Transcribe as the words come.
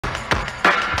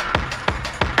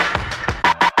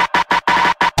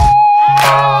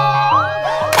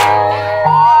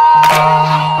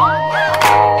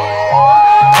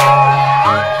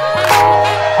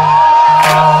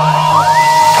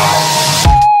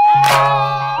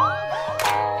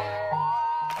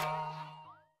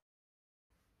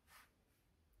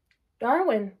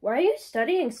Darwin, why are you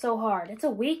studying so hard? It's a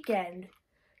weekend.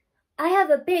 I have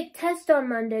a big test on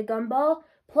Monday, Gumball.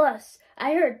 Plus,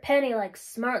 I heard Penny likes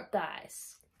smart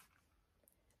guys.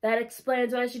 That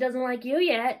explains why she doesn't like you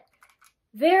yet.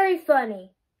 Very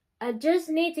funny. I just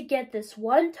need to get this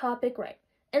one topic right,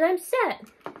 and I'm set.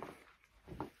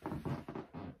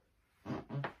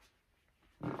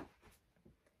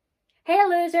 Hey,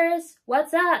 losers,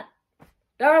 what's up?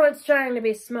 Darwin's trying to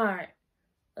be smart.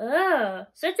 Oh,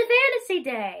 so it's a fantasy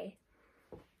day.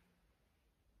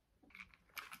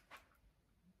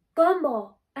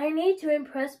 Gumball, I need to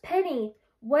impress Penny.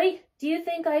 Wait, do you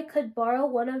think I could borrow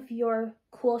one of your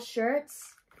cool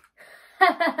shirts?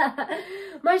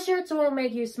 My shirts won't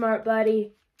make you smart,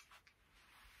 buddy.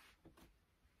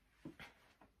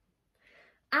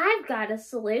 I've got a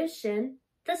solution.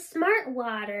 The smart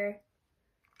water.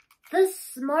 The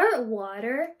smart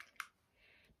water?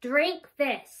 Drink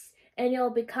this, and you'll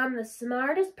become the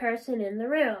smartest person in the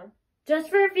room.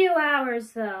 Just for a few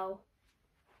hours, though.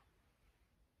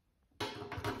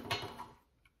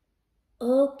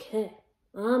 Okay,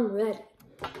 I'm ready.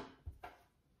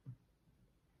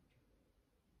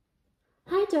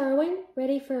 Hi, Darwin.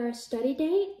 Ready for our study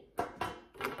date?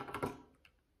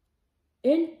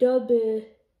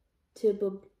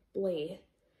 Indubitably.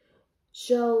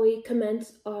 Shall we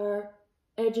commence our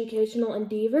educational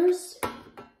endeavors?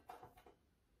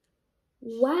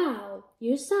 Wow,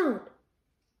 you sound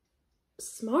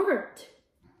smart.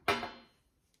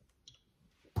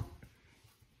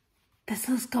 This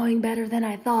is going better than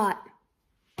I thought.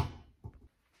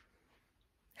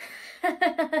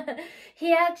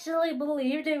 He actually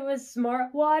believed it was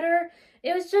smart water.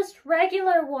 It was just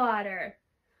regular water.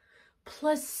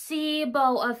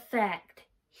 Placebo effect.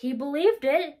 He believed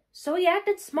it, so he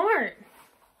acted smart.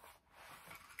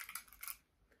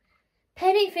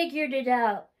 Penny figured it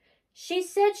out. She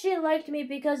said she liked me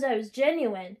because I was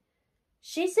genuine.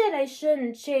 She said I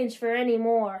shouldn't change for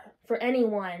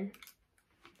anyone.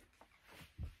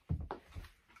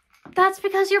 That's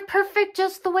because you're perfect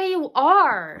just the way you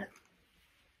are.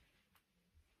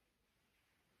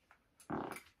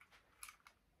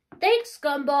 Thanks,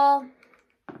 Gumball.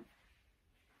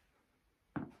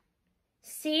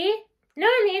 See? No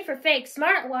need for fake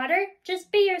smart water.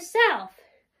 Just be yourself.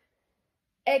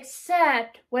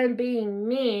 Except when being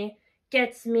me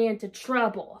gets me into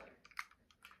trouble.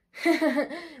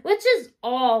 Which is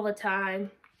all the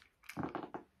time.